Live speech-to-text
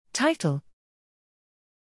Title: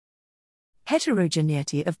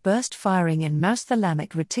 Heterogeneity of burst firing in mouse thalamic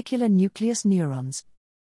reticular nucleus neurons.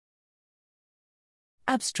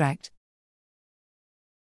 Abstract: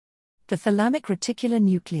 The thalamic reticular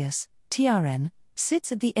nucleus, TRN,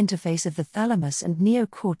 sits at the interface of the thalamus and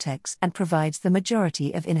neocortex and provides the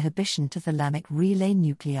majority of inhibition to thalamic relay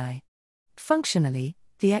nuclei. Functionally,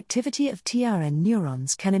 the activity of TRN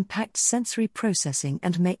neurons can impact sensory processing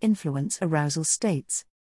and may influence arousal states.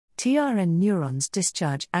 TRN neurons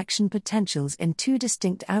discharge action potentials in two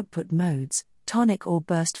distinct output modes, tonic or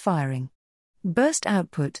burst firing. Burst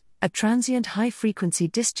output, a transient high-frequency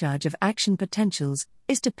discharge of action potentials,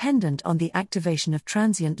 is dependent on the activation of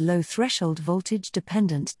transient low-threshold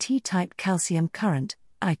voltage-dependent T-type calcium current,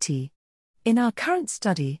 IT. In our current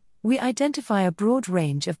study, we identify a broad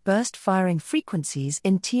range of burst firing frequencies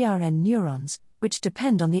in TRN neurons, which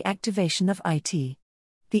depend on the activation of IT.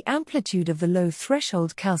 The amplitude of the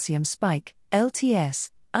low-threshold calcium spike,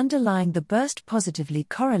 LTS, underlying the burst positively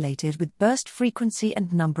correlated with burst frequency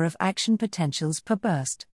and number of action potentials per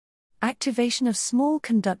burst. Activation of small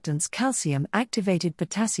conductance calcium-activated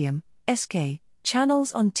potassium, SK,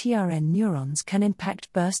 channels on TRN neurons can impact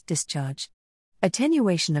burst discharge.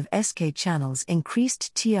 Attenuation of SK channels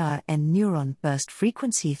increased TRN neuron burst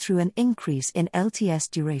frequency through an increase in LTS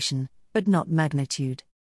duration, but not magnitude.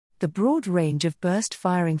 The broad range of burst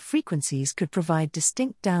firing frequencies could provide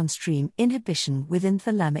distinct downstream inhibition within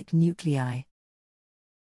thalamic nuclei.